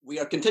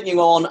are continuing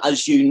on.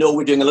 As you know,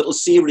 we're doing a little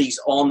series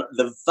on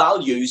the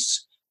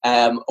values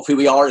of who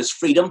we are as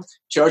Freedom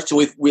Church.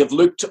 So we have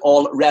looked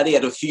already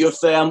at a few of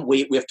them.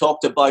 We've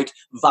talked about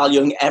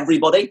valuing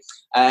everybody.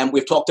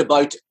 We've talked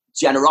about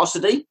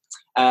generosity.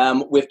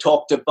 We've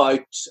talked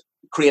about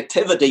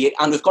creativity,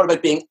 and we've talked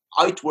about being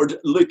outward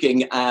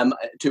looking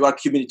to our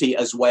community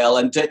as well.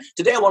 And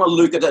today I want to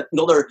look at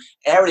another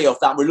area of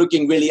that. We're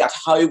looking really at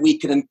how we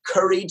can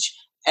encourage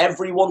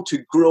everyone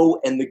to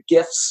grow in the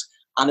gifts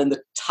and in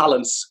the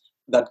talents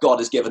that God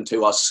has given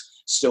to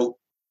us. So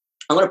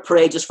I'm going to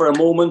pray just for a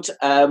moment.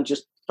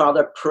 Just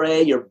Father,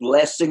 pray your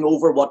blessing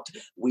over what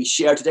we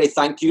share today.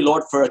 Thank you,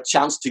 Lord, for a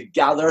chance to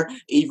gather,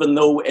 even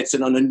though it's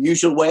in an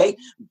unusual way.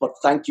 But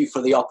thank you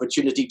for the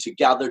opportunity to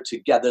gather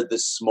together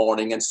this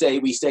morning and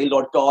we say,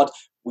 Lord God,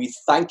 we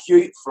thank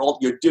you for all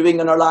you're doing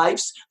in our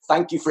lives.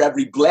 Thank you for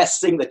every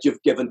blessing that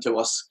you've given to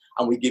us.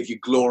 And we give you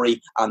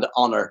glory and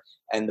honor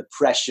in the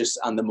precious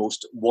and the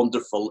most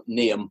wonderful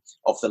name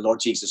of the Lord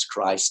Jesus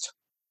Christ.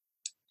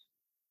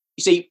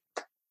 You see,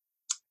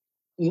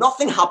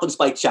 nothing happens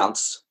by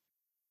chance.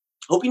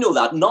 I hope you know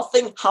that.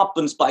 Nothing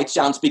happens by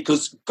chance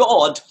because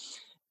God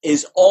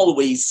is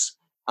always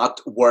at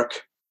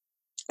work.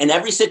 In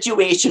every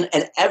situation,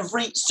 in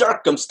every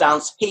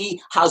circumstance,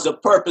 he has a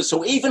purpose.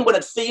 So even when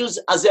it feels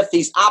as if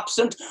he's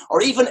absent,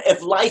 or even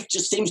if life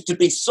just seems to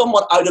be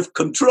somewhat out of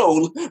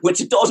control, which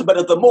it does a bit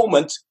at the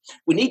moment,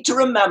 we need to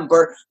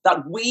remember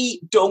that we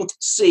don't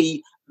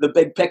see the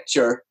big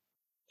picture.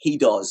 He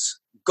does.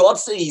 God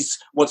sees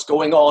what's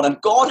going on, and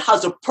God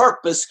has a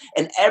purpose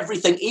in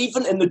everything,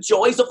 even in the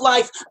joys of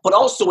life, but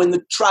also in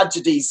the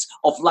tragedies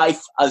of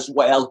life as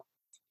well.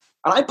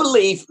 And I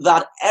believe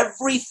that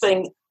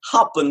everything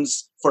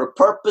happens for a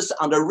purpose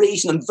and a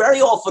reason. And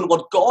very often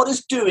what God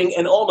is doing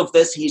in all of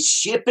this, he is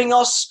shaping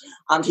us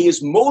and he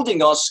is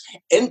molding us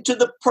into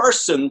the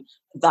person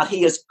that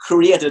he has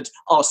created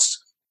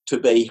us to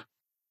be.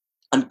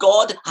 And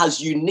God has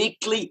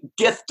uniquely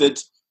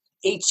gifted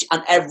each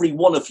and every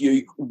one of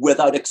you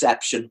without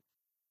exception.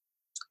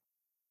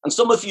 And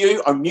some of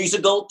you are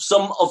musical,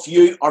 some of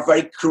you are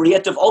very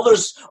creative,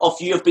 others of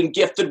you have been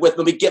gifted with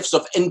maybe gifts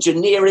of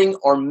engineering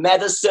or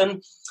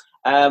medicine,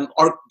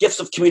 or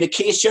gifts of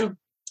communication.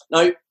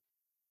 Now,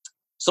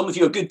 some of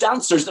you are good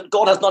dancers.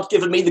 God has not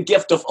given me the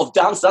gift of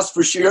dance, that's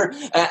for sure.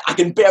 I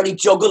can barely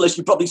juggle, as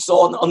you probably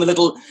saw on the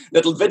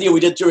little video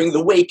we did during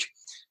the week.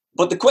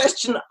 But the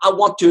question I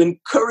want to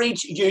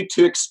encourage you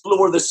to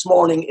explore this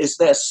morning is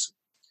this.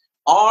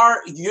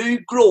 Are you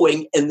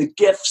growing in the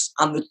gifts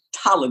and the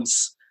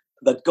talents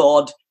that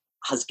God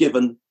has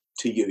given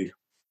to you?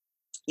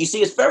 You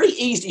see, it's very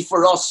easy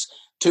for us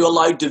to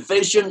allow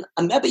division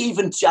and maybe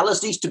even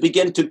jealousies to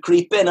begin to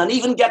creep in and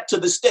even get to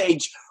the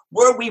stage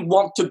where we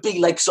want to be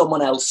like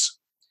someone else.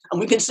 And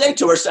we can say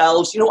to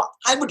ourselves,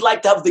 I would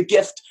like to have the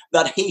gift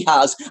that he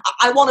has.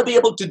 I want to be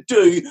able to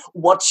do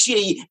what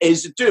she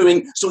is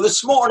doing. So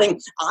this morning,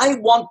 I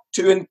want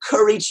to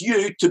encourage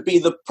you to be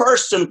the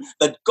person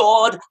that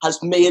God has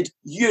made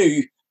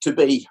you to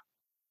be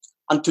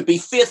and to be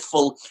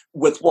faithful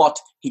with what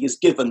he has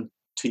given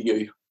to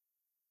you.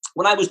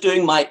 When I was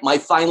doing my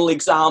final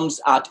exams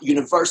at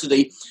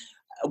university,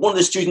 one of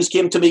the students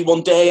came to me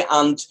one day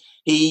and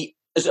I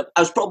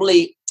was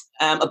probably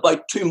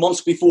about 2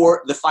 months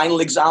before the final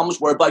exams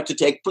were about to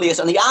take place,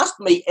 and he asked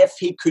me if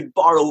he could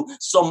borrow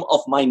some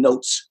of my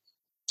notes.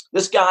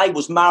 This guy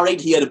was married,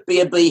 he had a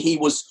baby, he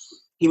was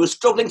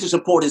struggling to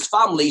support his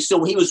family,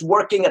 so he was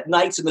working at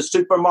nights in the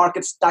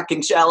supermarket,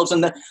 stacking shelves,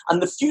 and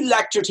the few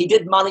lectures he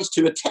did manage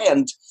to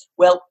attend,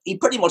 well, he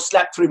pretty much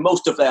slept through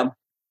most of them.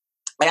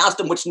 I asked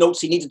him which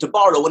notes he needed to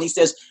borrow, and he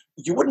says,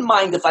 "You wouldn't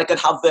mind if I could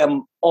have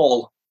them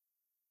all."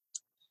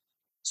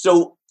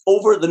 So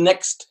over the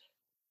next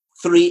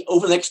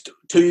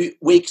 2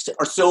 weeks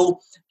or so,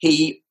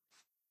 he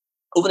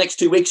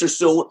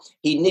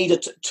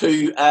needed to,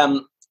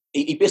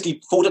 he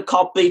basically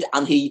photocopied,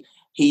 and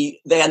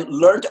he then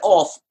learned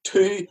off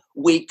 3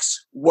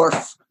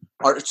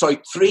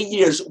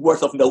 years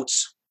worth of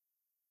notes.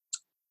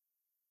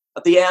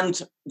 At the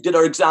end, we did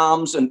our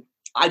exams, and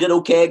I did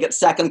okay, get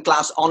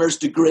second-class honours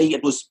degree.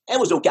 It was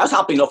okay. I was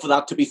happy enough for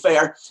that, to be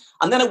fair.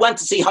 And then I went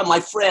to see how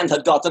my friend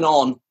had gotten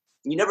on.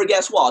 And you never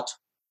guess what?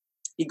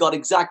 He got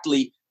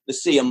exactly the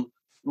same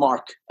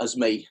mark as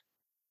me.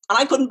 And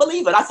I couldn't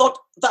believe it. I thought,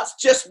 that's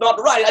just not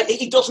right.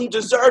 He doesn't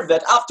deserve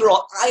it. After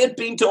all, I had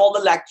been to all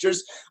the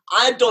lectures.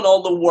 I had done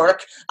all the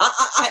work.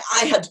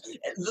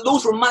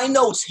 Those were my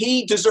notes.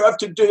 He deserved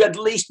to do at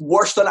least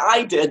worse than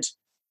I did.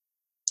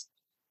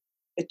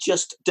 It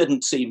just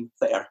didn't seem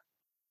fair.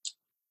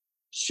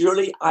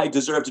 Surely I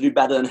deserve to do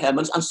better than him.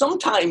 And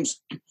sometimes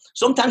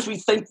we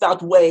think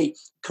that way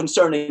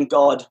concerning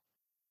God.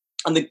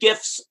 And the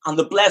gifts and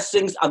the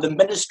blessings and the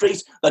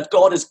ministries that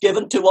God has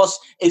given to us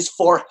is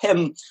for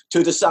him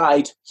to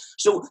decide.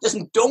 So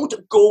listen, don't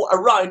go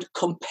around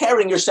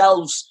comparing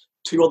yourselves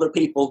to other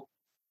people.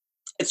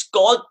 It's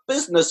God's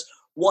business.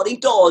 What he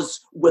does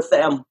with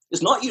them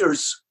is not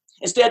yours.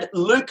 Instead,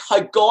 look how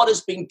God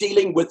has been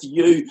dealing with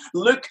you.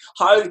 Look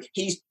how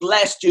he's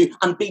blessed you,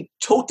 and be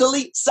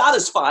totally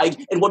satisfied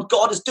in what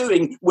God is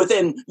doing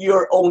within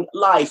your own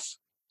life.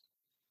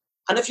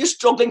 And if you're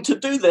struggling to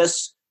do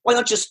this, why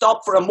not just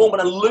stop for a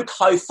moment and look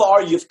how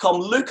far you've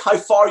come? Look how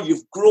far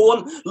you've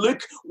grown.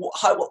 Look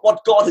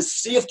what God has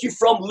saved you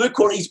from. Look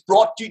where he's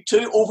brought you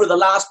to over the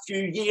last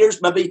few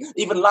years, maybe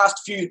even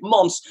last few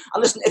months.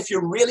 And listen, if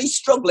you're really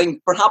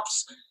struggling,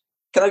 perhaps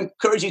can I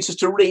encourage you just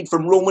to read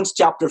from Romans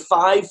chapter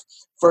 5,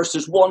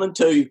 verses 1 and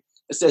 2.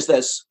 It says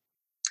this: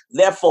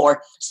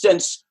 "Therefore,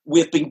 since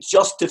we've been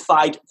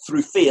justified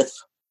through faith,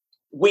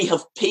 we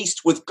have peace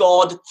with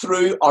God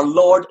through our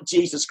Lord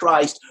Jesus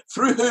Christ,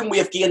 through whom we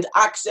have gained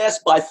access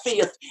by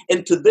faith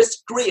into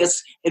this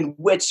grace in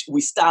which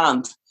we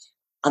stand,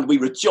 and we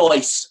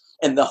rejoice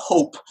in the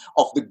hope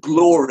of the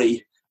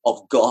glory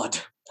of God."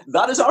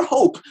 That is our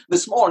hope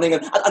this morning.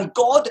 And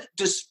God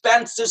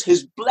dispenses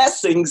his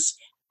blessings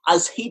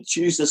as he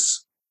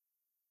chooses.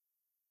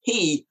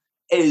 He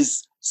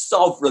is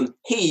sovereign.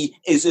 He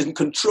is in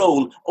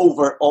control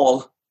over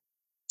all.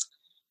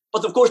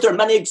 But of course, there are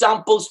many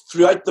examples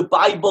throughout the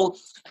Bible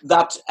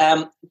that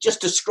just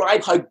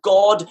describe how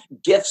God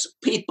gifts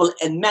people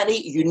in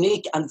many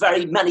unique and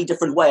very many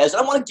different ways.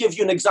 And I want to give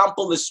you an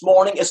example this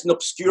morning. It's an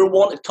obscure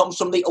one. It comes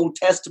from the Old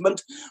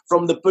Testament,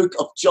 from the book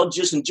of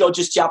Judges, in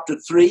Judges chapter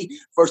 3,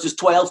 verses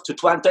 12 to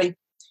 20.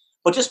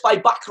 But just by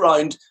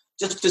background,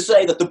 just to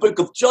say that the book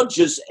of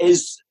Judges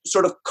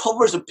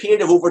covers a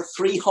period of over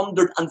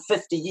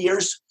 350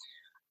 years.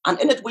 And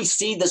in it, we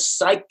see the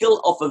cycle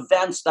of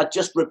events that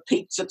just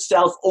repeats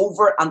itself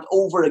over and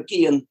over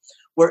again,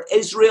 where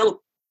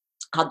Israel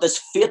had this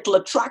fatal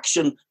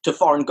attraction to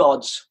foreign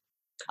gods.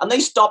 And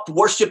they stopped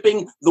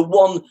worshipping the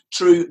one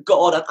true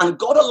God. And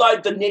God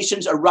allowed the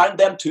nations around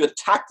them to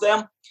attack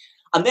them.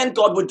 And then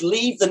God would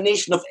leave the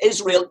nation of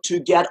Israel to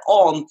get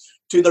on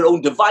to their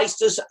own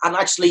devices. And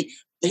actually,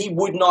 he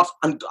would not,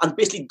 and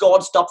basically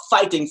God stopped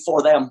fighting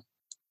for them.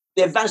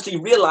 They eventually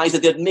realized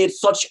that they had made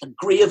such a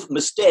grave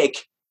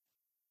mistake,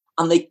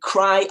 and they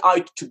cry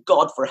out to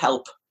God for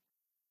help.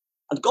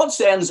 And God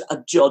sends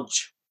a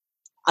judge,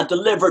 a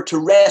deliverer, to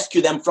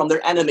rescue them from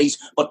their enemies.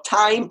 But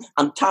time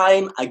and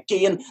time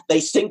again, they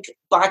sink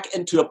back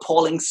into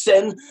appalling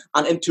sin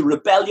and into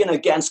rebellion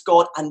against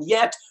God. And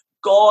yet,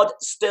 God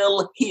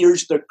still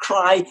hears their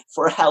cry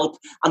for help.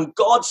 And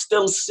God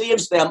still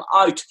saves them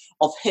out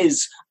of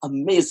his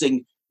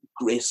amazing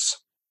grace.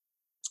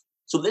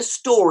 So this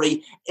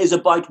story is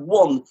about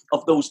one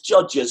of those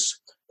judges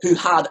who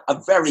had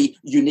a very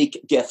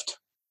unique gift.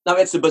 Now,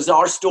 it's a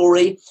bizarre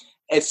story.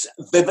 It's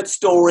a vivid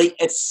story.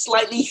 It's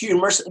slightly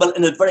humorous, well,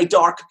 in a very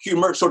dark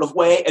humor sort of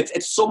way.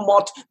 It's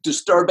somewhat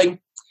disturbing.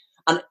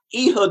 And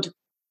Ehud,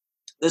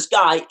 this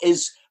guy,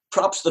 is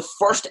perhaps the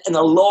first in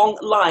a long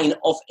line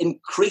of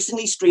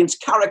increasingly strange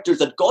characters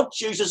that God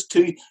chooses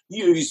to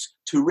use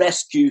to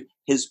rescue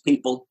his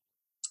people.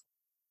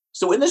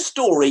 So in this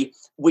story,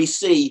 we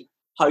see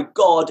how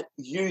God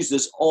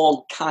uses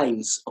all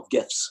kinds of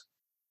gifts.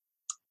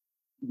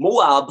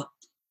 Moab,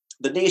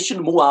 the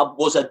nation Moab,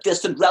 was a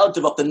distant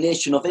relative of the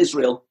nation of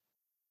Israel.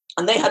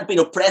 And they had been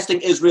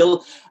oppressing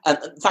Israel. And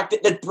in fact,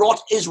 it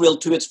brought Israel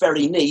to its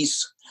very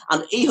knees.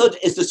 And Ehud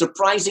is the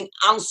surprising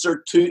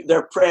answer to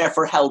their prayer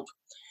for help.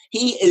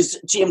 He is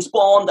James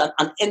Bond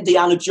and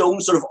Indiana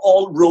Jones sort of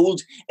all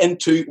rolled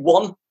into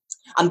one.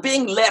 And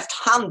being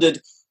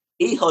left-handed,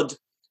 Ehud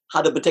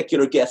had a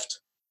particular gift.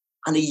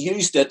 And he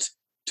used it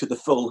to the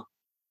full.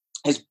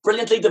 His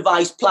brilliantly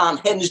devised plan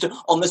hinged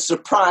on the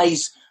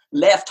surprise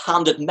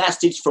left-handed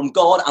message from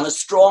God, and a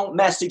strong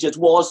message it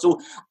was.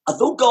 So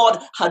although God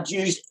had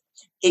used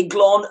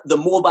Eglon, the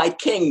Moabite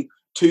king,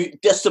 to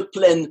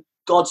discipline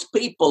God's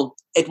people,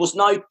 it was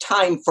now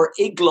time for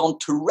Eglon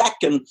to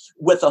reckon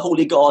with a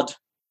holy God.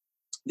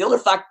 The other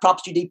fact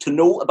perhaps you need to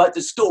know about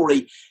the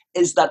story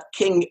is that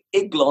King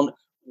Eglon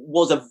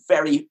was a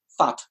very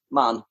fat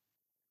man.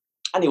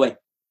 Anyway,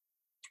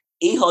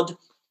 Ehud,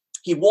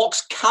 he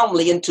walks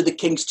calmly into the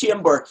king's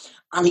chamber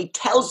and he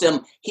tells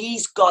him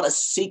he's got a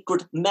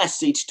secret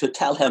message to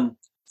tell him.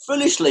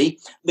 Foolishly,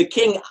 the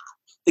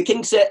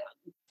king said,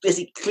 as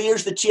he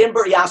clears the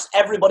chamber, he asks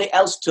everybody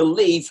else to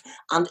leave,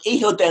 and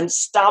Ehud then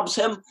stabs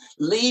him,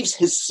 leaves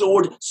his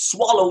sword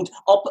swallowed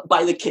up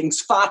by the king's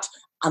fat,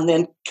 and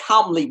then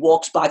calmly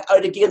walks back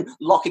out again,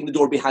 locking the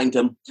door behind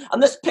him.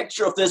 And this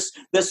picture of this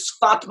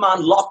fat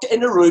man locked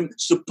in a room,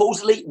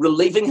 supposedly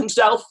relieving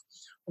himself,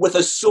 with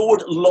a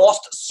sword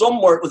lost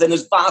somewhere within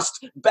his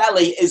vast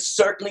belly, is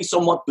certainly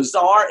somewhat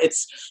bizarre.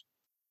 It's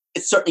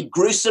certainly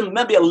gruesome,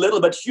 maybe a little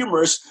bit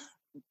humorous,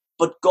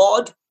 but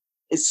God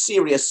is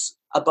serious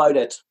about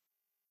it.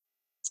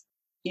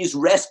 He's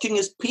rescuing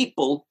his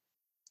people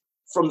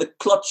from the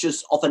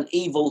clutches of an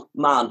evil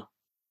man.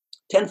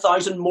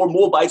 10,000 more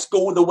Moabites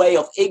go the way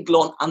of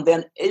Eglon, and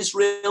then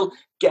Israel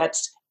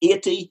gets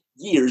 80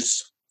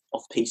 years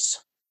of peace.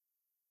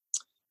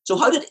 So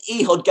how did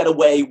Ehud get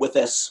away with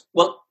this?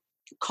 Well,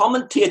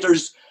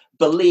 commentators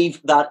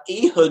believe that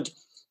Ehud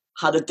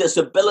had a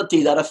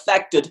disability that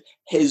affected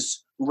his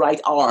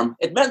right arm.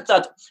 It meant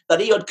that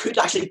Ehud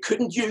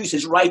couldn't use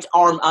his right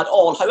arm at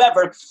all.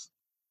 However,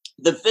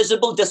 the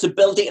visible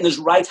disability in his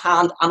right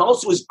hand and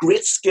also his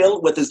great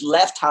skill with his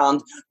left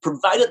hand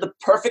provided the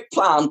perfect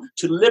plan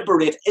to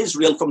liberate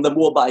Israel from the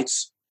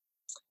Moabites.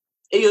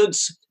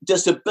 Ehud's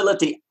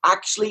disability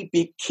actually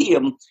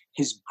became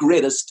his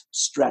greatest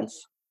strength.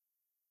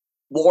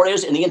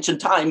 Warriors in ancient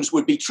times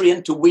would be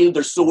trained to wield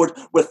their sword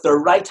with their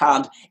right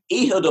hand.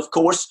 Ehud, of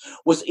course,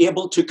 was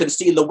able to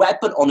conceal the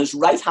weapon on his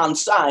right-hand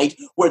side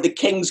where the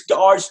king's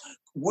guards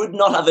would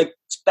not have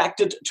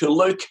expected to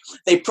look.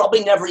 They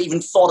probably never even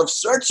thought of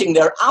searching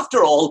there.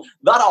 After all,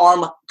 that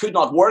arm could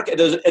not work. It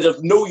had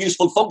no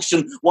useful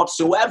function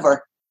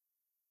whatsoever.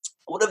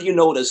 What have you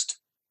noticed?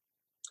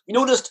 You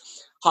noticed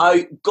how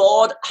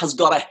God has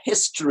got a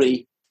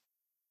history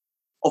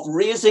of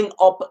raising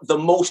up the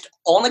most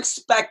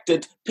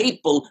unexpected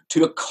people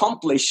to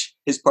accomplish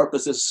his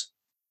purposes.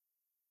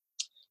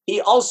 He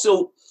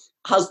also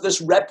has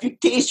this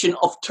reputation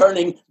of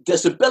turning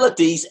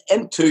disabilities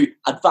into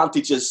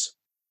advantages.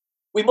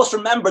 We must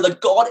remember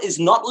that God is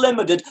not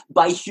limited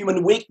by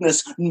human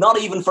weakness, not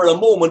even for a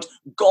moment.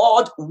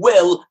 God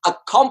will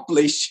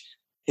accomplish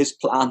his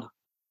plan.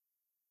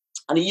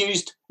 And he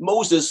used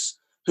Moses,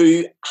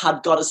 who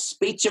had got a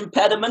speech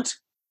impediment,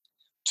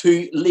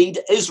 to lead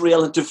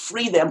Israel and to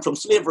free them from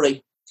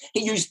slavery.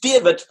 He used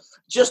David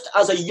just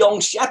as a young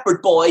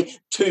shepherd boy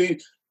to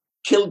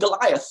kill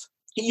Goliath.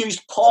 He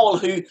used Paul,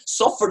 who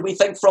suffered, we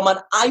think, from an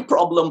eye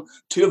problem,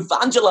 to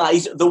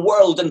evangelize the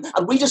world. And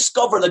we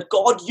discover that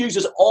God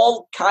uses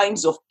all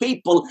kinds of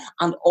people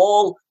and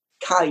all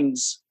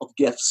kinds of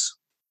gifts.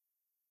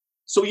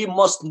 So you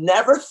must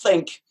never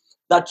think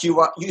that you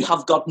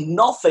have got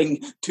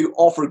nothing to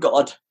offer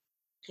God,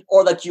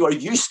 or that you are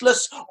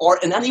useless, or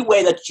in any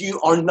way that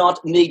you are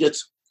not needed.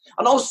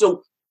 And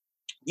also,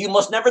 you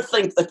must never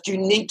think that you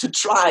need to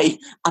try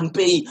and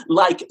be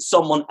like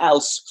someone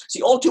else.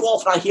 See, all too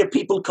often I hear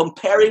people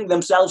comparing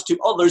themselves to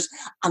others,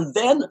 and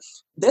then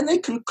they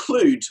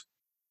conclude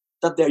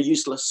that they're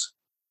useless.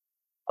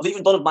 I've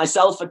even done it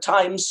myself at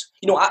times.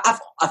 You know,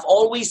 I've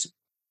always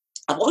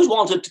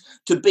wanted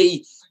to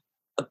be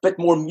a bit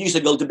more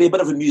musical, to be a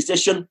bit of a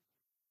musician.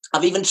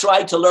 I've even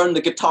tried to learn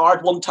the guitar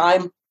at one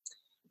time.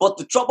 But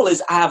the trouble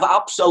is, I have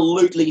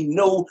absolutely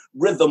no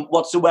rhythm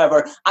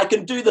whatsoever. I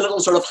can do the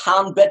little sort of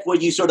hand bit where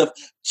you sort of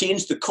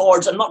change the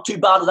chords. I'm not too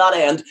bad at that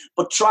end.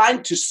 But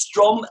trying to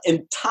strum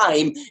in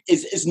time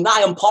is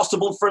nigh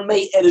impossible for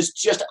me. It is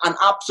just an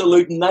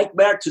absolute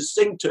nightmare to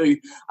sing to.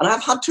 And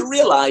I've had to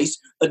realize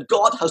that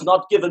God has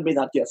not given me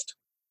that gift.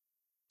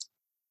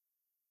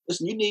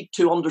 Listen, you need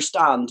to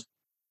understand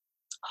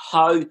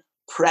how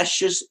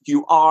precious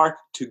you are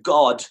to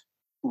God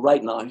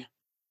right now. You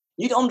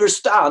need to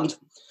understand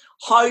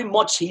how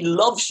much he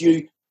loves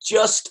you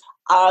just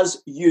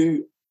as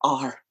you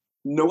are.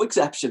 No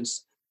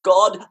exceptions.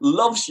 God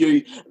loves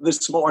you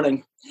this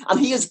morning, and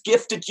he has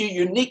gifted you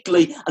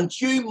uniquely, and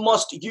you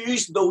must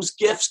use those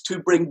gifts to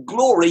bring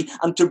glory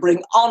and to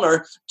bring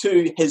honor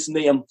to his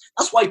name.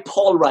 That's why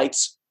Paul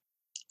writes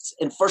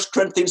in 1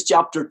 Corinthians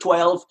chapter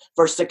 12,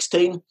 verse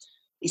 16,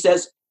 he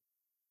says,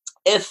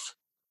 if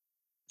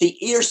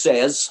the ear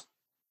says,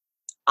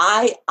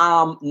 I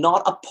am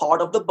not a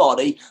part of the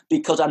body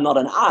because I'm not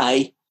an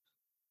eye,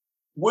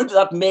 would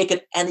that make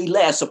it any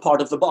less a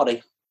part of the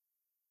body?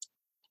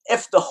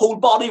 If the whole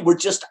body were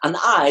just an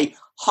eye,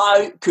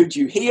 how could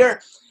you hear?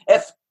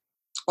 If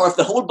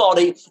the whole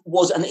body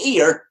was an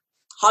ear,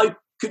 how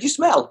could you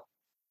smell?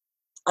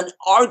 And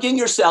arguing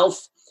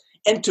yourself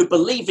into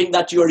believing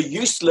that you're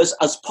useless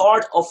as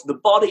part of the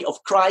body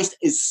of Christ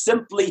is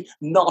simply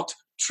not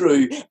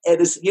true.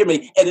 It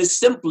is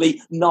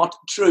simply not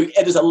true.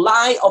 It is a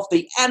lie of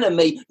the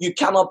enemy. You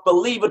cannot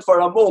believe it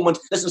for a moment.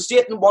 Listen,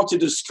 Satan wants to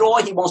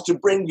destroy. He wants to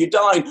bring you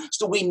down.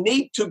 So we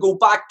need to go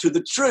back to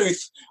the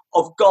truth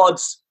of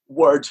God's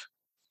word.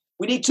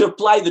 We need to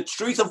apply the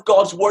truth of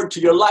God's word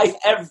to your life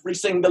every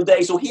single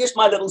day. So here's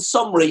my little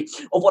summary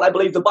of what I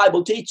believe the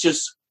Bible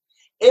teaches.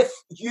 If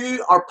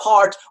you are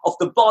part of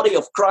the body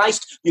of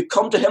Christ, you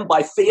come to him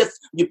by faith,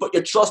 you put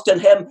your trust in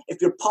him. If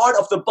you're part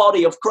of the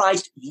body of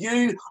Christ,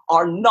 you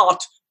are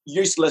not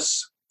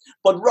useless,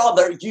 but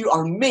rather you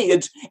are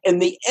made in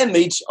the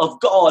image of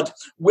God.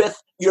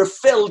 You're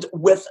filled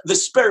with the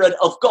Spirit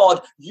of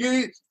God.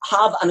 You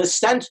have an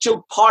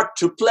essential part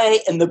to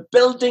play in the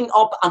building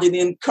up and in the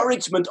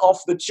encouragement of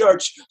the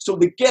church. So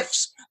the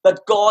gifts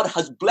that God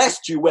has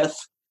blessed you with,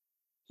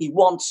 he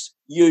wants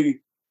you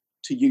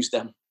to use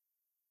them.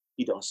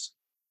 He does.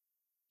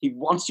 He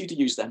wants you to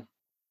use them.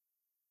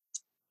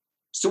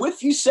 So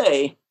if you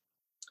say,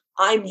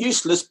 I'm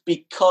useless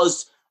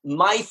because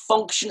my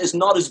function is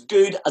not as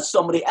good as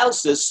somebody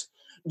else's,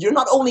 you're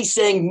not only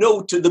saying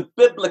no to the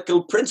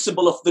biblical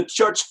principle of the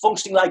church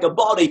functioning like a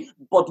body,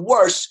 but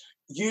worse,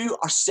 you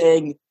are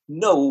saying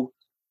no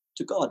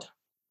to God.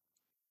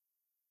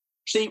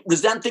 See,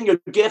 resenting your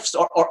gifts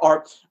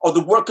or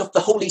the work of the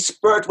Holy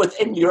Spirit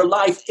within your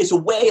life is a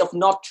way of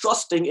not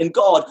trusting in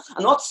God.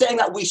 I'm not saying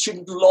that we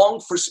shouldn't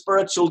long for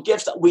spiritual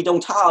gifts that we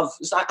don't have.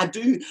 I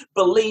do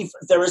believe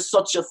there is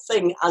such a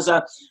thing as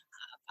a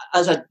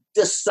as a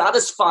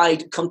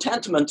dissatisfied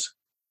contentment.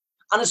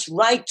 And it's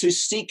right to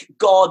seek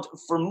God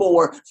for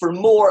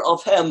more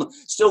of him.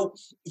 So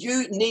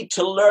you need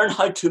to learn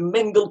how to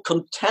mingle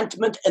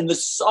contentment in the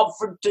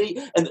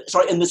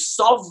in the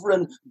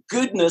sovereign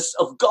goodness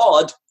of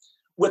God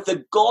with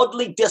a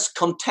godly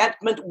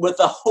discontentment, with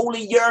a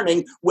holy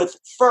yearning, with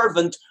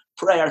fervent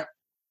prayer.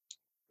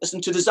 Listen,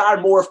 to desire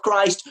more of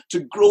Christ, to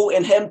grow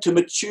in him, to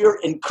mature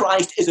in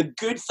Christ is a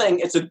good thing.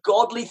 It's a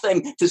godly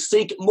thing to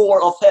seek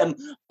more of him.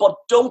 But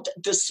don't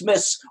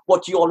dismiss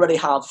what you already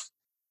have.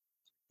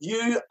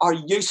 You are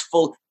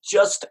useful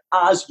just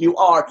as you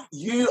are.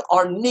 You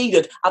are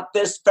needed at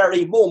this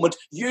very moment.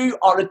 You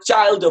are a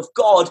child of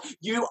God.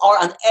 You are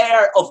an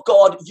heir of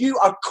God. You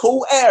are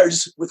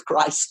co-heirs with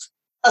Christ.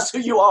 That's who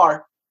you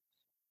are.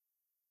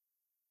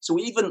 So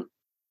even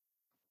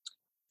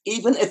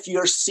if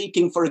you're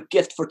seeking for a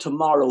gift for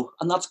tomorrow,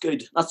 and that's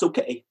good, that's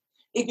okay.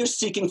 If you're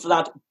seeking for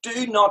that,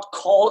 do not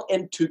call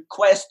into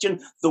question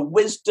the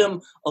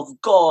wisdom of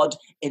God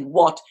in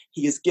what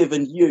he has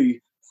given you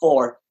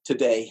for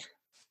today.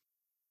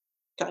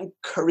 Can I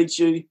encourage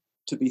you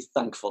to be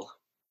thankful?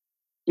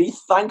 Be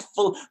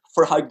thankful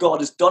for how God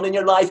has done in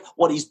your life,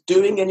 what he's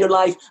doing in your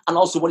life, and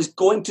also what he's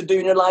going to do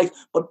in your life.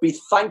 But be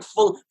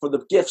thankful for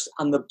the gifts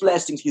and the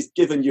blessings he's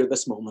given you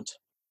this moment.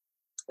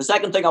 The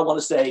second thing I want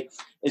to say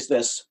is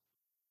this,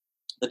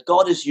 that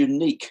God is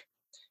unique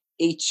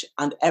each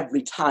and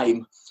every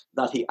time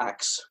that he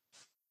acts.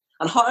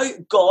 And how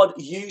God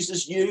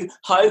uses you,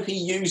 how he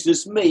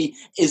uses me,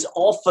 is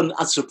often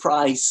a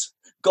surprise.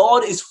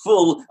 God is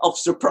full of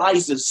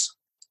surprises.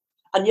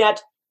 And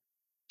yet,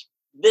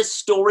 this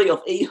story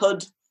of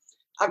Ehud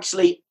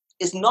actually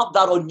is not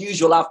that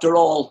unusual after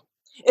all.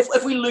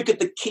 If we look at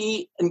the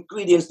key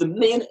ingredients, the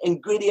main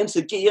ingredients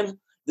again,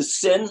 the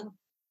sin,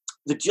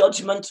 the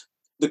judgment,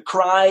 the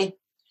cry,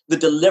 the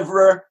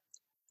deliverer,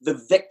 the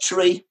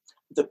victory,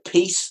 the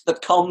peace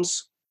that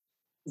comes,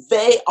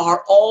 they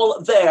are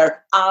all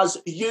there as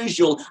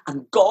usual.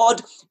 And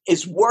God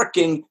is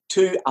working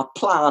to a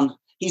plan.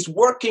 He's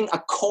working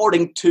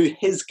according to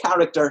his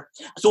character.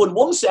 So in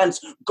one sense,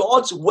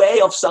 God's way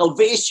of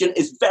salvation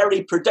is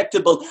very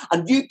predictable.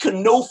 And you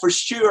can know for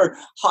sure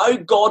how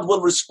God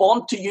will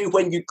respond to you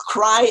when you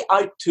cry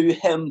out to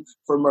him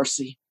for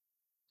mercy.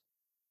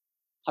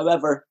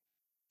 However,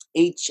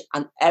 each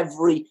and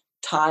every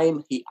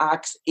time he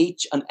acts,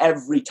 each and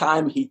every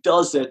time he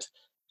does it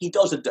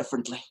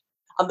differently.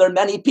 And there are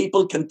many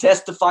people can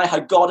testify how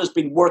God has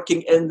been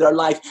working in their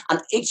life.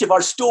 And each of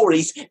our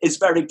stories is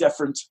very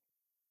different.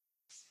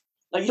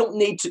 Now, you don't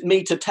need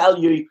me to tell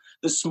you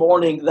this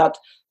morning that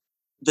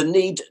the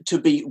need to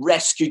be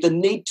rescued, the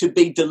need to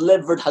be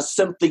delivered has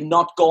simply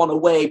not gone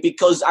away,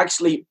 because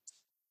actually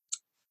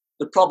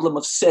the problem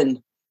of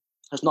sin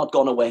has not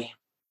gone away.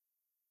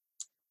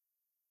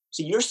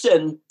 See, your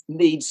sin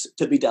needs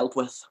to be dealt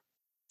with.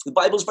 The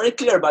Bible's very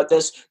clear about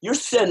this. Your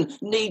sin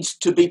needs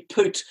to be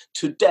put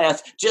to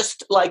death,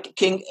 just like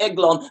King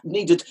Eglon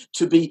needed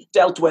to be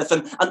dealt with.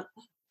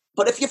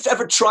 But if you've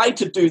ever tried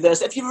to do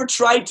this,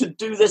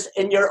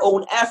 in your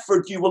own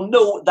effort, you will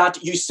know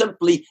that you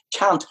simply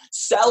can't.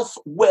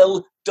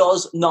 Self-will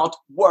does not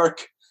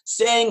work.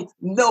 Saying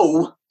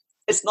no,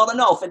 it's not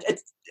enough.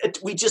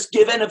 We just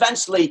give in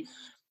eventually.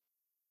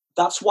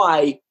 That's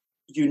why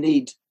you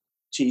need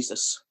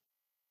Jesus.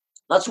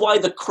 That's why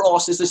the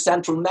cross is the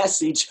central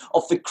message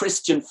of the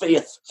Christian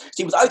faith.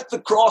 See, without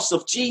the cross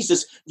of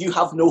Jesus, you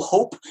have no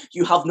hope,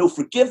 you have no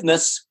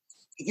forgiveness,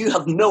 you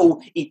have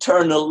no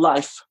eternal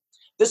life.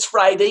 This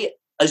Friday,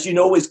 as you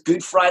know, is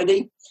Good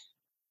Friday.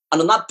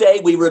 And on that day,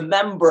 we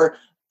remember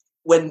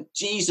when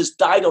Jesus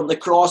died on the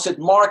cross. It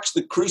marks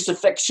the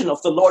crucifixion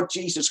of the Lord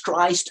Jesus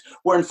Christ,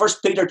 where in 1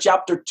 Peter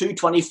chapter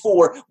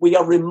 2:24, we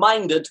are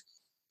reminded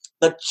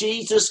that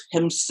Jesus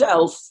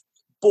himself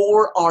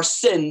bore our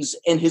sins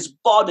in his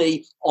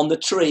body on the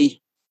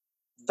tree,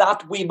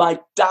 that we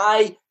might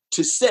die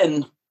to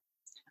sin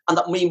and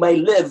that we may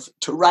live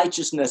to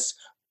righteousness.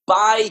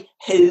 By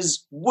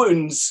his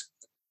wounds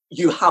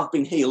you have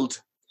been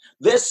healed.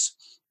 This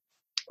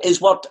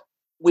is what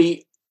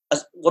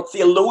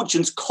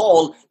theologians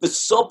call the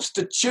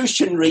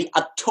substitutionary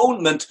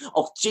atonement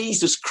of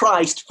Jesus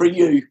Christ for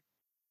you.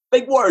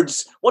 Big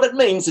words. What it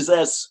means is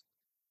this: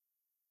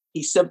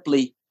 he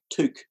simply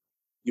took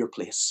your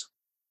place.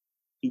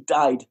 He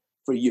died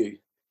for you.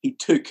 He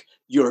took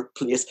your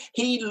place.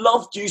 He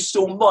loved you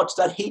so much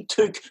that he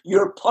took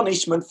your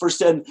punishment for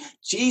sin.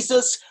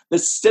 Jesus, the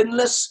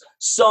sinless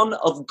Son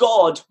of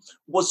God,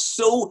 was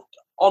so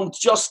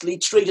unjustly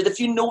treated. If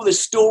you know the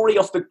story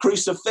of the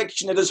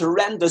crucifixion, it is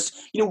horrendous.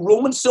 You know,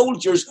 Roman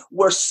soldiers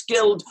were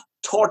skilled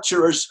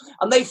torturers,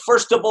 and they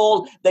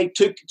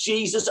took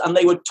Jesus and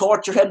they would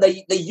torture him.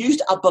 They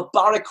used a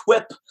barbaric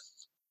whip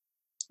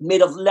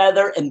made of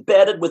leather,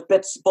 embedded with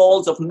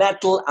balls of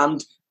metal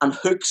and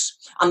hooks,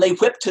 and they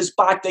whipped his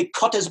back. They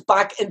cut his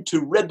back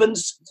into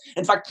ribbons.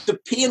 In fact, the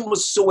pain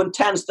was so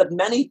intense that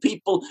many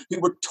people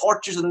who were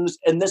tortured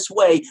in this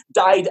way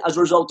died as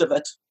a result of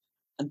it.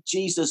 And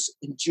Jesus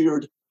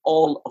endured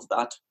all of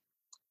that.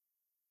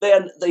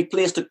 Then they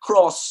placed a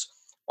cross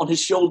on his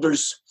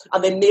shoulders,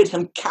 and they made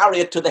him carry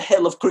it to the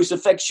hill of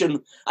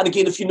crucifixion. And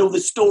again, if you know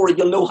the story,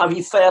 you'll know how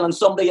he fell and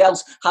somebody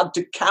else had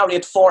to carry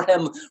it for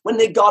him. When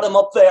they got him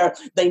up there,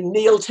 they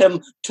nailed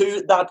him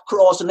to that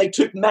cross, and they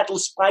took metal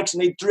spikes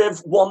and they drove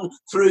one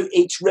through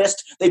each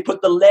wrist. They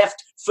put the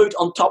left foot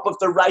on top of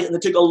the right, and they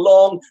took a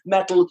long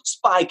metal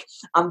spike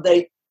and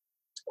they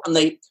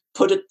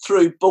put it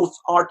through both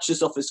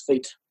arches of his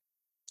feet.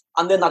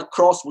 And then that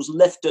cross was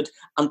lifted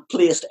and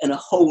placed in a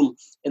hole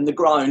in the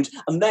ground.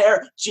 And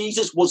there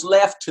Jesus was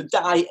left to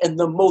die in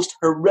the most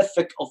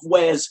horrific of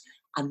ways.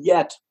 And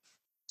yet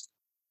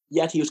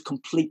he was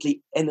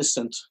completely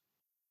innocent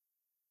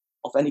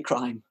of any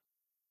crime.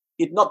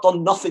 He had not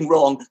done nothing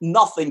wrong,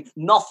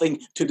 nothing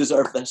to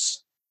deserve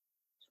this.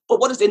 But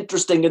what is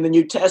interesting in the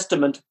New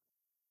Testament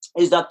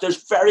is that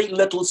there's very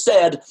little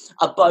said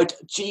about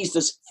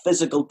Jesus'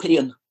 physical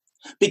pain,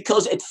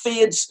 because it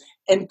fades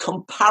in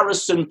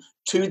comparison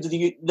to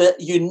the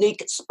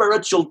unique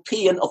spiritual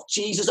pain of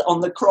Jesus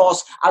on the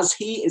cross as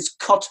he is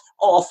cut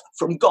off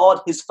from God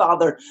his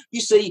Father.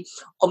 You see,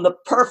 on the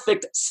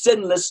perfect,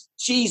 sinless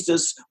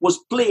Jesus was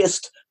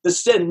placed the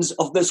sins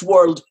of this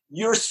world,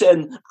 your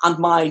sin and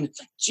mine.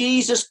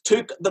 Jesus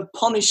took the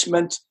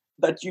punishment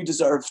that you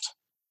deserved.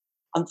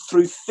 And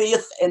through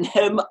faith in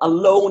him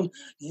alone,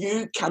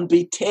 you can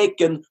be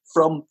taken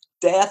from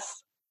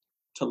death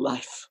to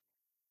life.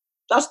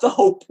 That's the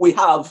hope we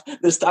have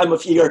this time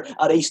of year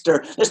at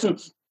Easter. Listen,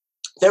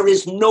 there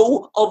is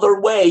no other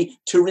way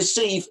to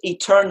receive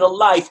eternal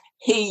life.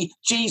 He,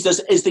 Jesus,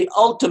 is the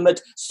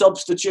ultimate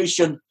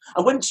substitution.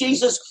 And when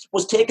Jesus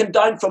was taken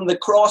down from the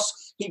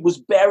cross, he was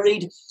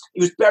buried. He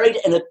was buried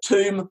in a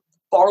tomb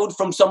borrowed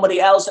from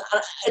somebody else.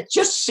 And it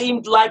just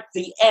seemed like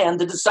the end.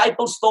 The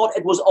disciples thought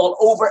it was all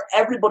over.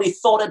 Everybody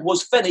thought it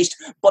was finished.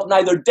 But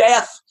neither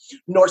death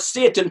nor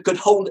Satan could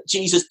hold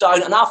Jesus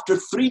down. And after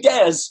 3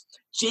 days,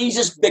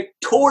 Jesus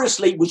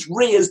victoriously was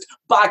raised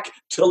back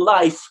to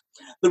life.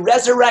 The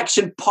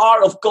resurrection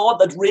power of God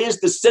that raised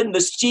the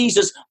sinless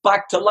Jesus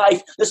back to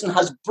life, listen,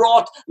 has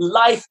brought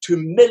life to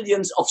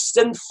millions of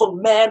sinful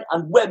men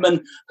and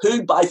women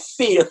who by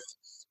faith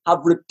have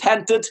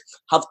repented,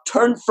 have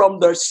turned from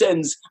their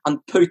sins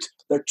and put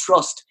their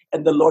trust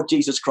in the Lord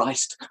Jesus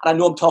Christ. And I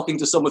know I'm talking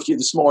to some of you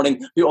this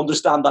morning who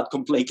understand that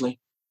completely.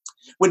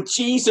 When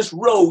Jesus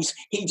rose,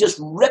 he just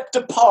ripped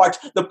apart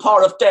the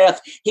power of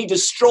death. He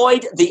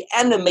destroyed the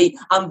enemy,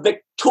 and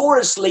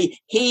victoriously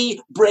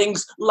he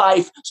brings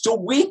life. So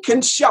we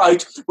can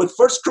shout with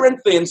 1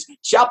 Corinthians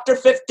chapter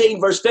 15,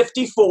 verse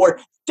 54,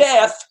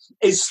 death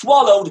is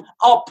swallowed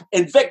up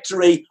in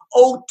victory.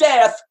 O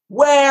death,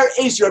 where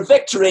is your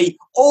victory?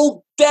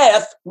 O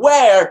death,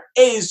 where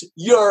is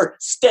your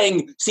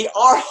sting? See,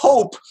 our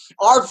hope,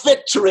 our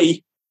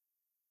victory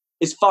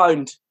is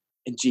found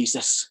in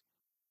Jesus.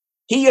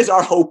 He is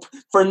our hope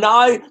for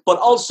now, but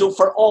also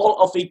for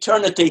all of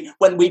eternity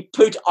when we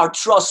put our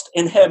trust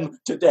in him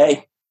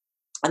today.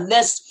 And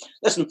this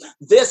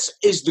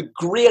is the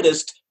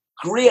greatest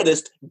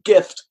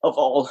gift of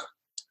all.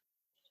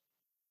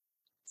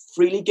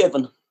 Freely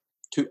given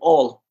to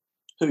all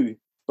who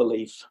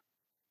believe.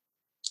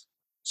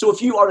 So if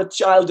you are a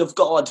child of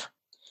God,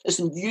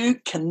 listen, you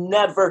can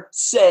never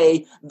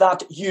say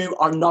that you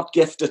are not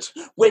gifted.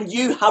 When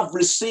you have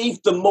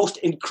received the most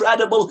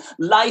incredible,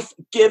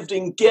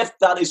 life-giving gift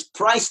that is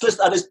priceless,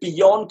 that is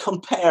beyond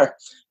compare,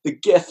 the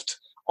gift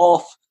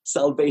of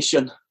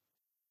salvation.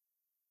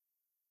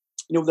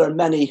 You know, there are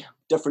many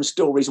different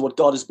stories of what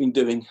God has been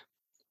doing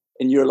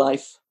in your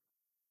life.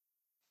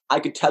 I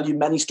could tell you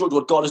many stories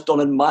of what God has done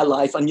in my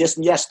life. And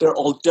yes, they're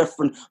all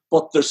different,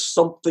 but there's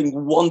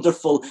something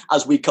wonderful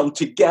as we come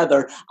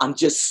together and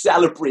just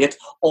celebrate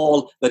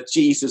all that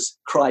Jesus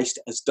Christ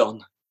has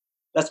done.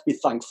 Let's be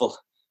thankful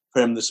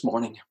for him this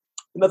morning.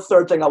 And the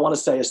third thing I want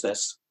to say is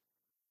this,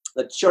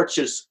 that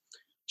churches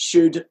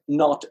should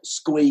not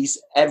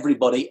squeeze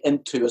everybody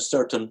into a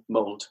certain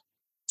mold.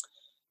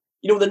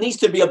 You know, there needs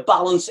to be a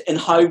balance in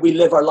how we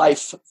live our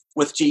life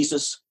with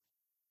Jesus.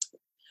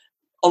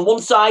 On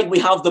one side, we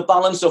have the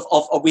balance of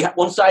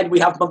one side, we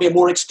have maybe a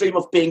more extreme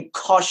of being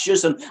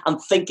cautious and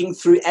thinking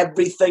through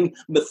everything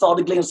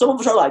methodically. And some of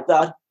us are like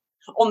that.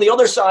 On the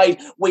other side,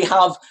 we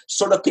have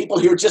sort of people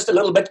who are just a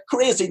little bit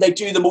crazy. They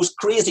do the most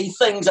crazy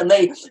things and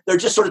they're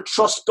just sort of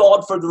trust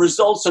God for the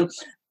results. And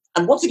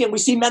once again, we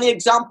see many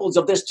examples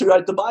of this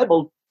throughout the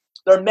Bible.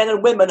 There are men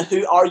and women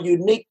who are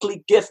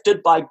uniquely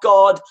gifted by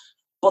God,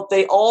 but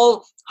they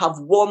all have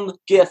one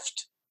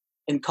gift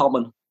in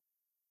common.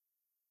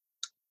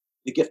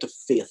 The gift of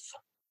faith.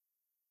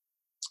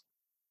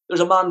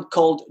 There's a man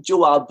called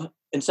Joab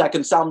in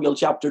 2 Samuel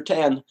chapter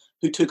 10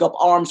 who took up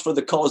arms for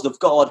the cause of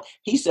God.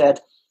 He said,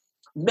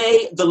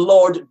 may the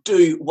Lord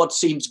do what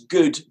seems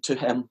good to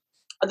him.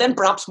 And then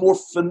perhaps more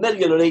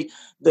familiarly,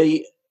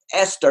 the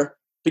Esther,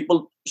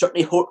 people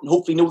certainly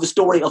hopefully know the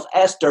story of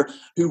Esther,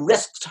 who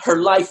risked her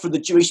life for the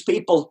Jewish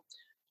people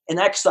in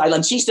exile.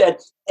 And she said,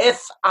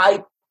 if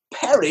I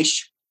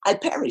perish, I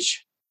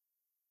perish.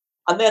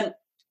 And then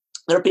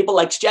There are people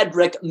like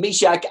Shadrach,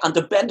 Meshach, and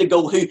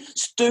Abednego who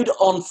stood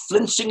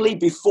unflinchingly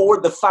before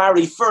the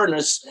fiery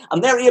furnace,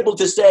 and they're able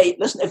to say,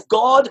 listen, if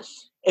God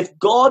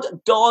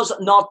does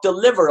not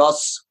deliver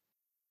us,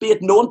 be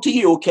it known to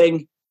you, O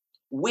king,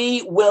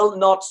 we will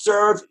not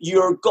serve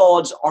your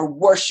gods or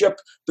worship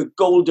the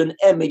golden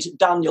image,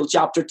 Daniel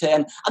chapter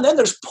 10. And then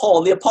there's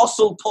Paul, the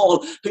apostle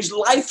Paul, whose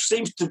life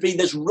seems to be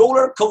this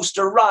roller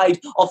coaster ride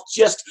of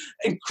just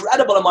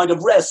incredible amount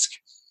of risk.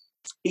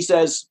 He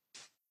says,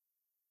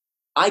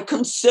 I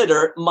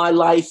consider my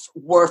life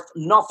worth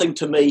nothing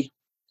to me.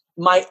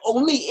 My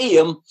only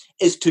aim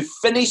is to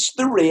finish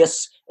the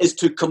race, is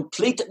to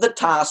complete the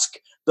task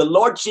the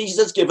Lord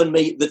Jesus has given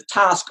me, the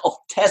task of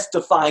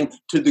testifying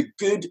to the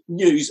good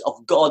news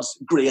of God's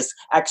grace.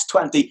 Acts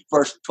 20,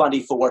 verse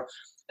 24.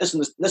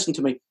 Listen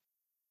to me.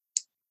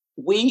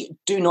 We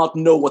do not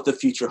know what the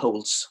future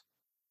holds.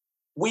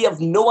 We have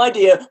no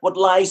idea what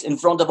lies in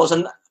front of us.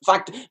 And in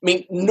fact,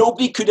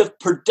 nobody could have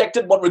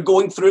predicted what we're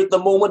going through at the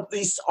moment.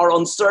 These are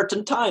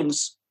uncertain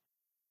times.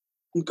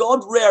 And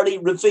God rarely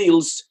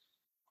reveals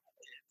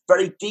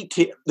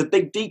the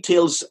big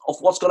details of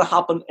what's going to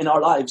happen in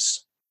our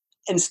lives.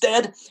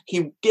 Instead,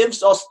 he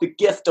gives us the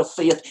gift of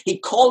faith. He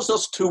calls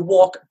us to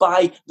walk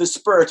by the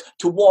Spirit,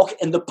 to walk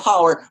in the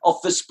power of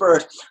the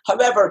Spirit.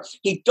 However,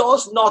 he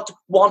does not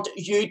want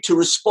you to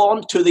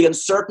respond to the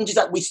uncertainties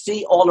that we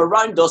see all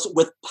around us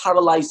with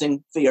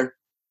paralyzing fear.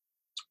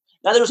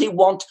 Neither does he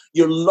want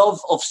your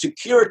love of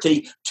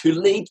security to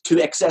lead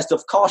to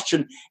excessive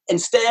caution.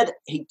 Instead,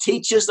 he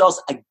teaches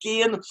us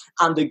again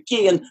and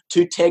again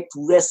to take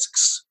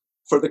risks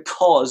for the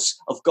cause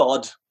of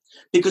God.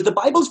 Because the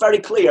Bible's very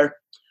clear.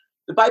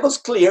 The Bible's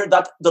clear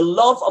that the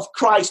love of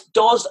Christ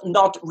does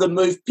not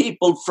remove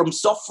people from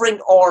suffering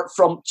or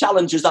from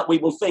challenges that we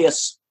will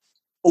face.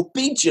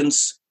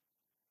 Obedience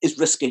is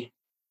risky.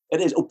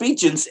 It is.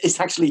 Obedience is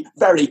actually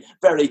very,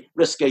 very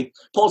risky.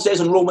 Paul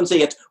says in Romans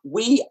 8,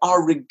 we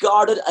are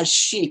regarded as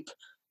sheep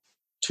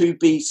to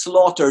be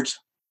slaughtered.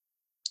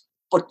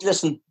 But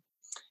listen,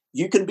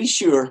 you can be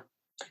sure,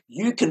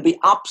 you can be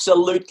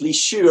absolutely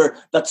sure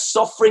that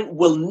suffering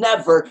will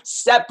never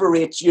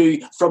separate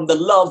you from the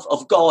love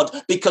of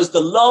God, because the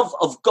love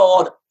of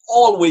God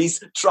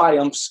always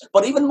triumphs.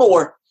 But even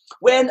more,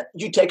 when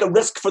you take a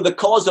risk for the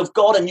cause of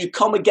God and you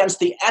come against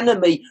the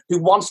enemy who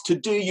wants to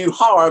do you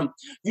harm,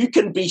 you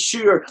can be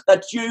sure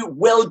that you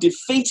will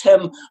defeat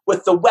him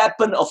with the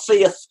weapon of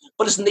faith.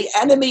 But listen, the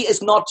enemy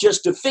is not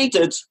just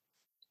defeated,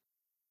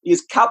 he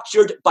is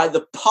captured by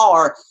the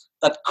power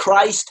that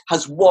Christ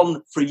has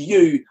won for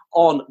you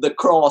on the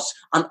cross.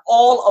 And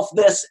all of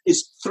this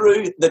is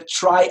through the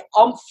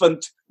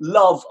triumphant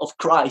love of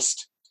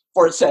Christ.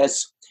 For it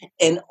says,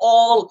 in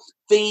all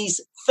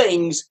these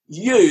things,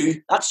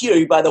 that's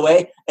you, by the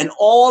way, in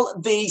all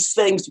these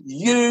things,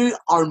 you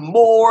are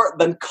more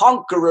than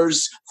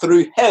conquerors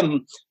through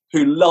him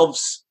who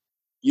loves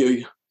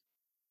you.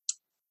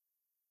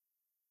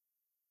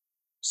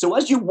 So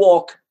as you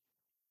walk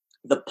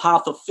the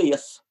path of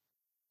faith,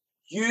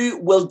 you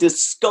will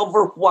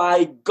discover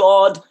why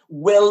God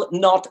will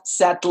not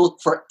settle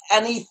for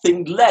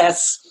anything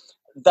less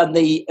than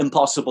the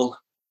impossible.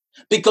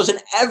 Because in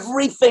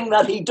everything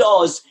that he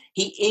does,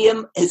 his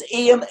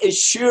aim is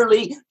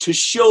surely to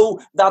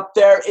show that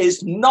there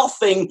is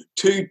nothing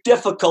too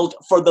difficult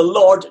for the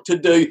Lord to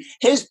do.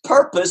 His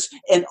purpose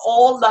in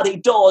all that he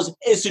does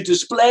is to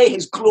display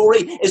his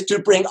glory, is to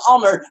bring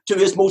honor to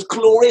his most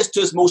glorious, to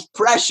his most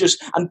precious,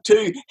 and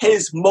to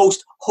his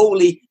most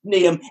holy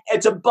name.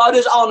 It's about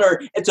his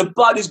honor. It's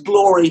about his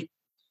glory.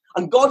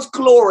 And God's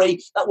glory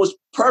that was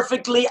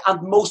perfectly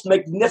and most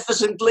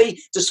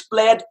magnificently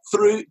displayed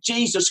through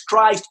Jesus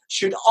Christ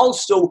should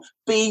also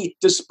be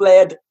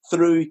displayed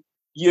through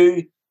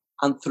you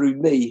and through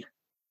me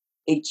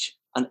each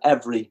and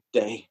every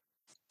day,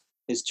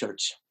 his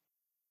church.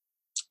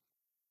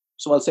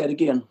 So I'll say it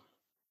again.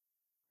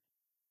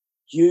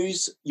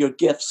 Use your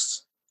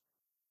gifts,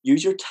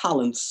 use your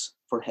talents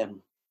for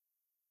him.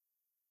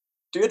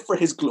 Do it for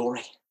his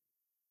glory.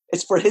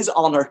 It's for his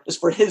honor. It's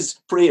for his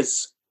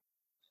praise.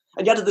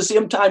 And yet at the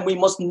same time, we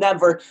must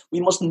never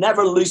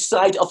lose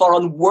sight of our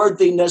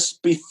unworthiness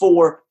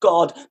before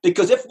God.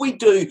 Because if we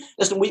do,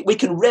 listen, we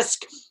can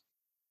risk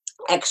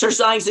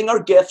exercising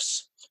our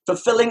gifts,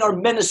 fulfilling our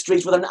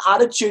ministries with an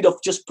attitude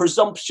of just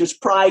presumptuous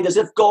pride, as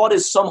if God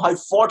is somehow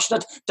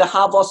fortunate to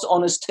have us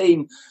on his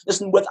team.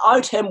 Listen,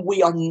 without him,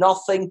 we are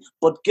nothing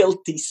but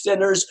guilty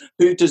sinners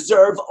who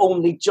deserve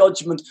only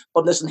judgment.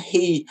 But listen,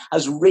 he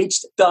has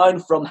reached down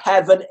from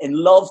heaven in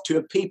love to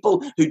a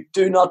people who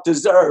do not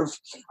deserve.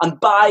 And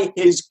by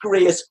his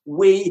grace,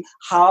 we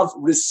have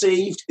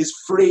received his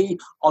free,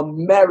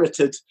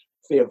 unmerited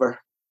favor.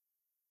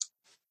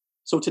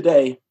 So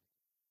today,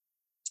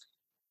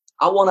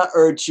 I want to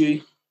urge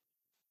you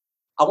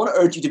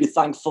to be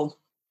thankful.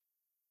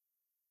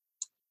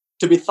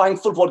 To be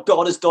thankful for what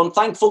God has done.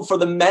 Thankful for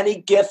the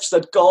many gifts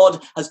that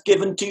God has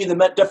given to you,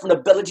 the different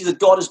abilities that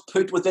God has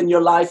put within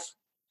your life.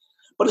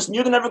 But listen,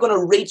 you're never going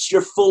to reach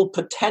your full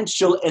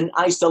potential in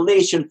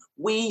isolation.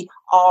 We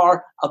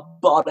are a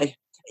body.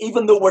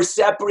 Even though we're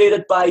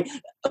separated by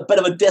a bit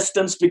of a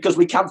distance because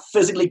we can't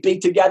physically be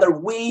together,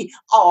 we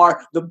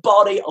are the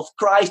body of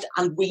Christ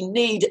and we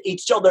need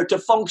each other to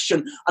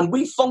function. And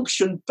we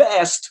function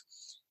best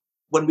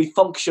when we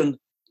function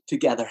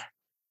together.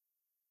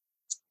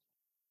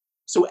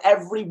 So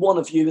every one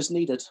of you is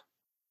needed.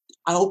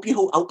 I hope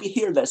you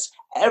hear this.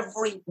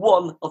 Every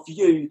one of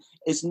you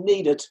is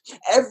needed.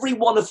 Every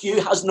one of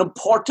you has an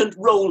important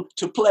role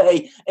to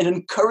play in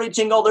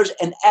encouraging others,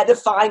 in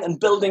edifying and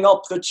building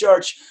up the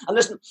church. And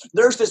listen,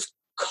 there's this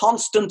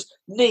constant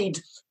need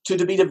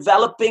to be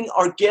developing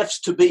our gifts,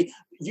 to be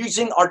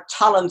using our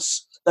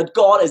talents that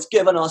God has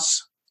given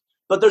us.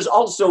 But there's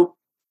also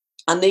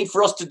a need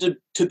for us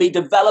to be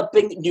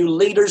developing new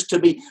leaders, to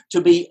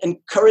be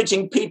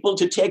encouraging people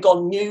to take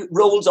on new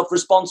roles of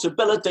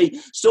responsibility.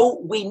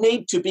 So we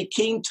need to be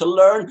keen to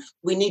learn.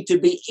 We need to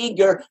be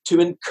eager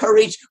to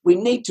encourage. We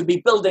need to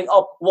be building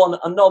up one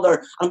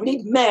another. And we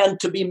need men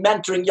to be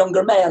mentoring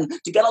younger men,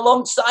 to get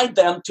alongside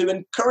them, to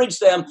encourage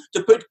them,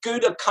 to put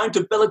good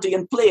accountability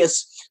in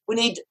place.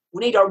 We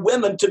need our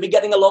women to be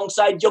getting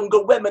alongside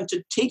younger women,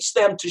 to teach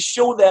them, to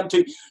show them,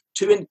 to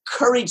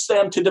encourage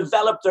them to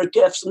develop their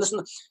gifts. And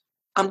listen,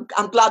 I'm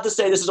glad to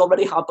say this is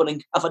already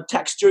happening. I've had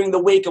texts during the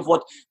week of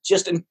what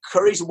just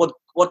encourage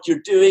what you're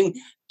doing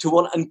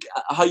and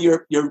how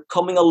you're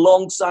coming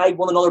alongside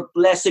one another,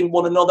 blessing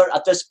one another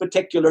at this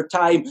particular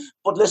time.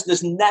 But listen,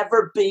 it's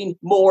never been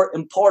more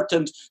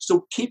important.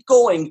 So keep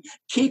going,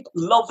 keep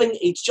loving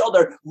each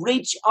other.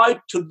 Reach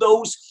out to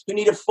those who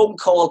need a phone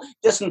call.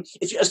 Listen,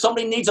 if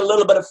somebody needs a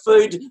little bit of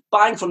food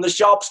buying from the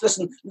shops,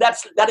 listen,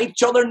 let's let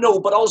each other know.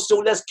 But also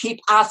let's keep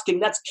asking.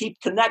 Let's keep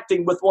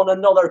connecting with one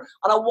another.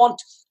 And I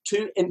want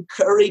to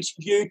encourage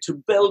you to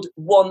build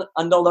one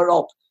another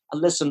up.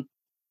 And listen,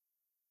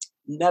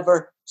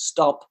 never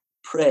stop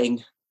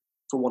praying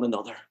for one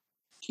another.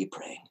 Keep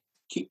praying.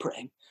 Keep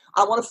praying.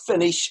 I want to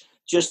finish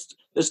just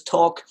this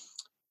talk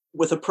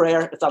with a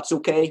prayer, if that's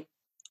okay.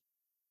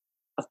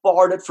 I've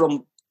borrowed it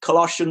from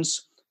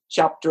Colossians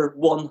chapter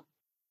 1.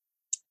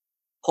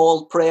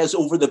 Paul prays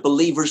over the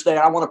believers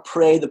there. I want to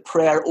pray the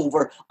prayer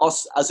over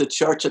us as a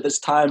church at this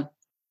time.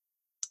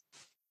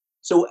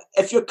 So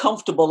if you're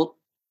comfortable,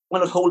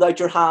 want to hold out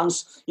your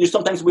hands.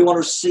 Sometimes we want to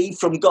receive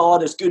from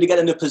God. It's good to get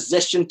in a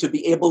position to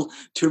be able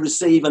to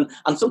receive. And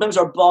sometimes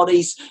our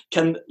bodies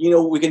can,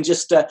 we can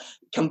just,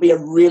 can be a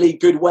really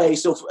good way.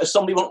 So if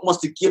somebody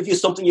wants to give you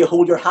something, you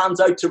hold your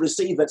hands out to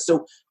receive it.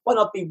 So why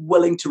not be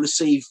willing to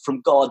receive from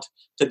God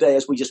today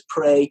as we just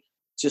pray,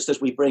 just as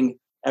we bring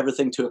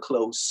everything to a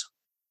close.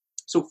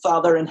 So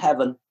Father in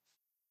heaven,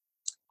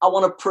 I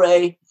want to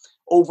pray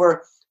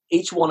over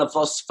each one of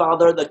us,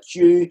 Father, that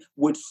you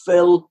would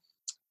fill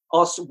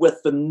us with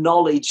the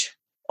knowledge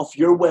of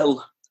your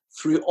will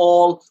through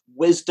all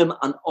wisdom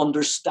and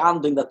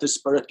understanding that the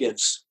Spirit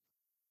gives.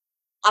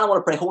 And I want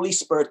to pray, Holy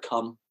Spirit,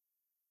 come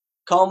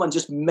and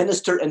just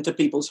minister into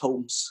people's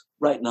homes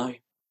right now,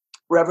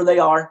 wherever they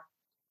are.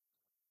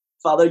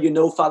 Father,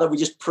 Father, we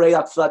just pray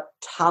that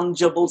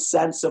tangible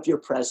sense of your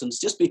presence.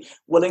 Just be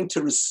willing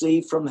to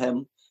receive from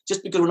him.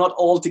 Just because we're not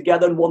all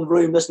together in one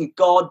room, listen,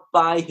 God,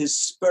 by his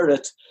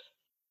Spirit,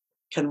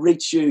 can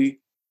reach you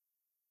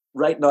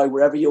right now,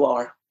 wherever you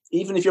are.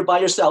 Even if you're by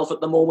yourself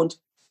at the moment,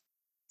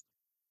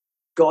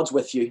 God's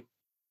with you.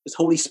 His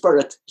Holy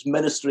Spirit is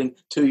ministering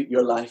to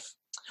your life.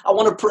 I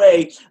want to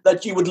pray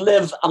that you would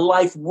live a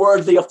life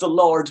worthy of the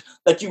Lord,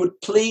 that you would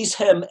please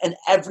him in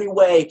every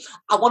way.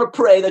 I want to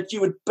pray that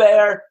you would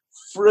bear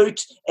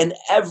fruit in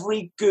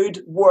every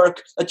good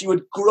work, that you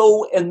would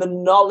grow in the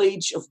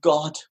knowledge of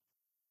God.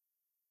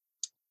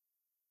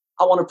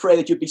 I want to pray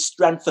that you'd be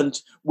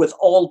strengthened with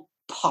all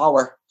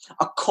power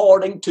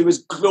according to his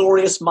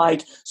glorious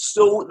might,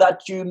 so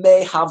that you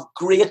may have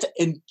great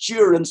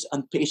endurance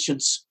and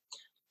patience.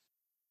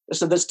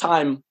 Listen, this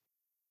time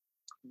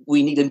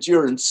we need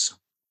endurance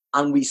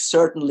and we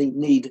certainly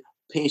need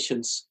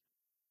patience.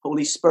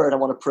 Holy Spirit, I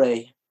want to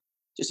pray,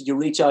 just that you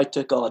reach out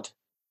to God.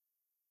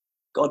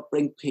 God,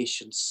 bring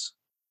patience.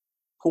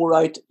 Pour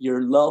out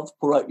your love,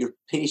 pour out your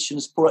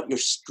patience, pour out your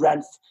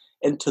strength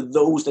into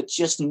those that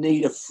just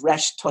need a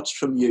fresh touch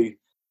from you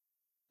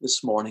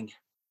this morning.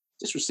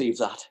 Just receive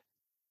that.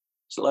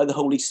 Just allow the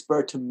Holy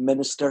Spirit to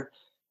minister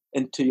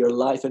into your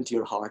life, into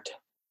your heart.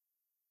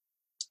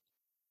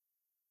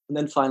 And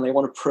then finally, I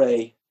want to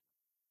pray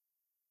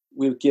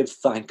we'll give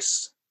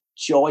thanks,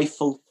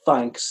 joyful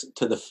thanks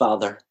to the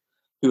Father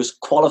who has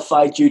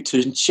qualified you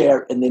to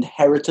share in the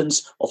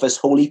inheritance of his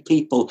holy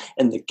people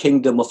in the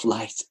kingdom of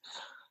light.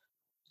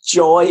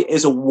 Joy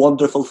is a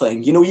wonderful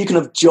thing. You can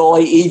have joy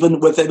even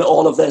within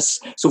all of this.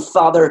 So,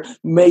 Father,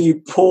 may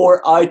you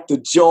pour out the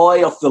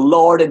joy of the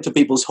Lord into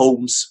people's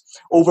homes,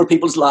 over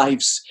people's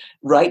lives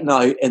right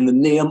now in the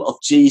name of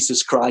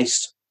Jesus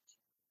Christ.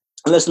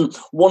 And listen,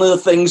 one of the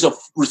things of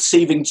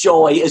receiving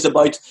joy is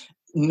about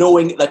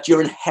knowing that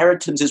your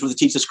inheritance is with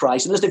Jesus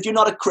Christ. And listen, if you're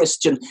not a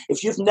Christian,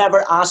 if you've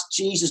never asked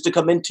Jesus to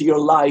come into your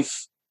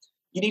life,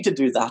 you need to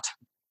do that,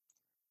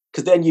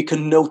 because then you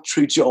can know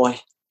true joy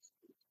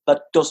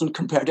that doesn't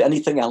compare to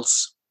anything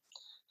else.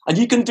 And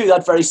you can do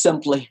that very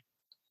simply.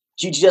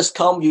 You just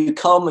come,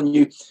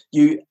 and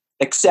you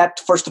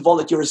accept, first of all,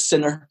 that you're a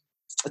sinner,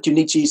 that you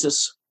need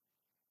Jesus.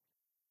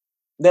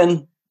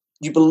 Then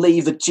you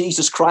believe that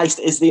Jesus Christ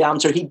is the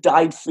answer. He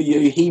died for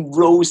you. He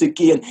rose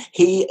again.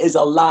 He is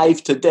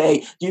alive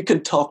today. You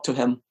can talk to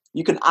him.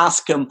 You can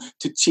ask him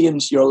to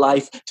change your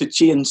life, to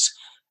change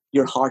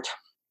your heart.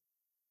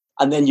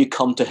 And then you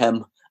come to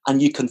him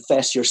and you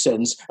confess your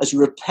sins. As you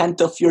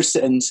repent of your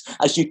sins,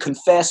 as you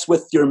confess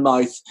with your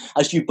mouth,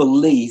 as you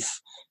believe,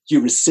 you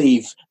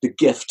receive the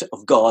gift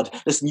of God.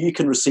 Listen, you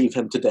can receive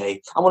him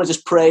today. I want to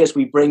just pray as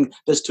we bring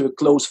this to a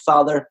close.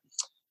 Father,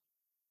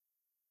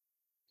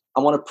 I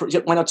want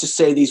to why not just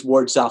say these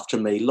words after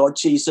me? Lord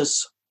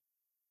Jesus,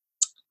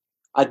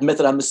 I admit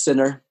that I'm a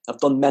sinner. I've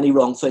done many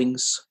wrong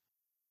things.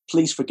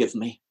 Please forgive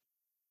me.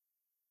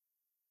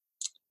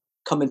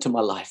 Come into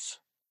my life.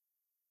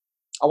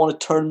 I want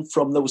to turn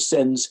from those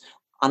sins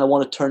and I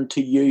want to turn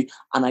to you,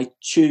 and I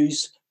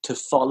choose to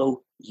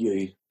follow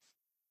you.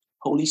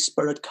 Holy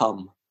Spirit,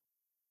 come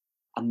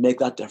and make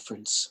that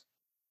difference.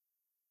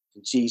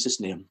 In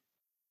Jesus' name,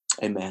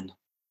 amen.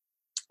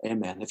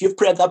 Amen. If you've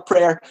prayed that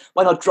prayer,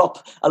 why not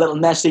drop a little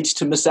message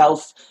to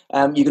myself?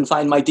 You can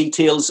find my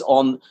details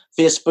on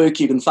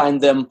Facebook. You can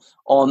find them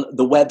on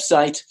the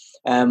website,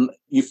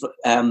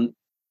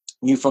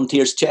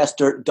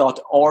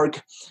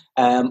 newfrontierschester.org,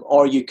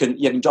 or you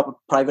can drop a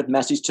private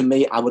message to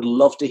me. I would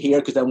love to hear,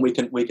 because then we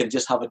can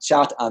just have a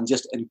chat and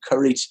just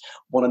encourage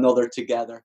one another together.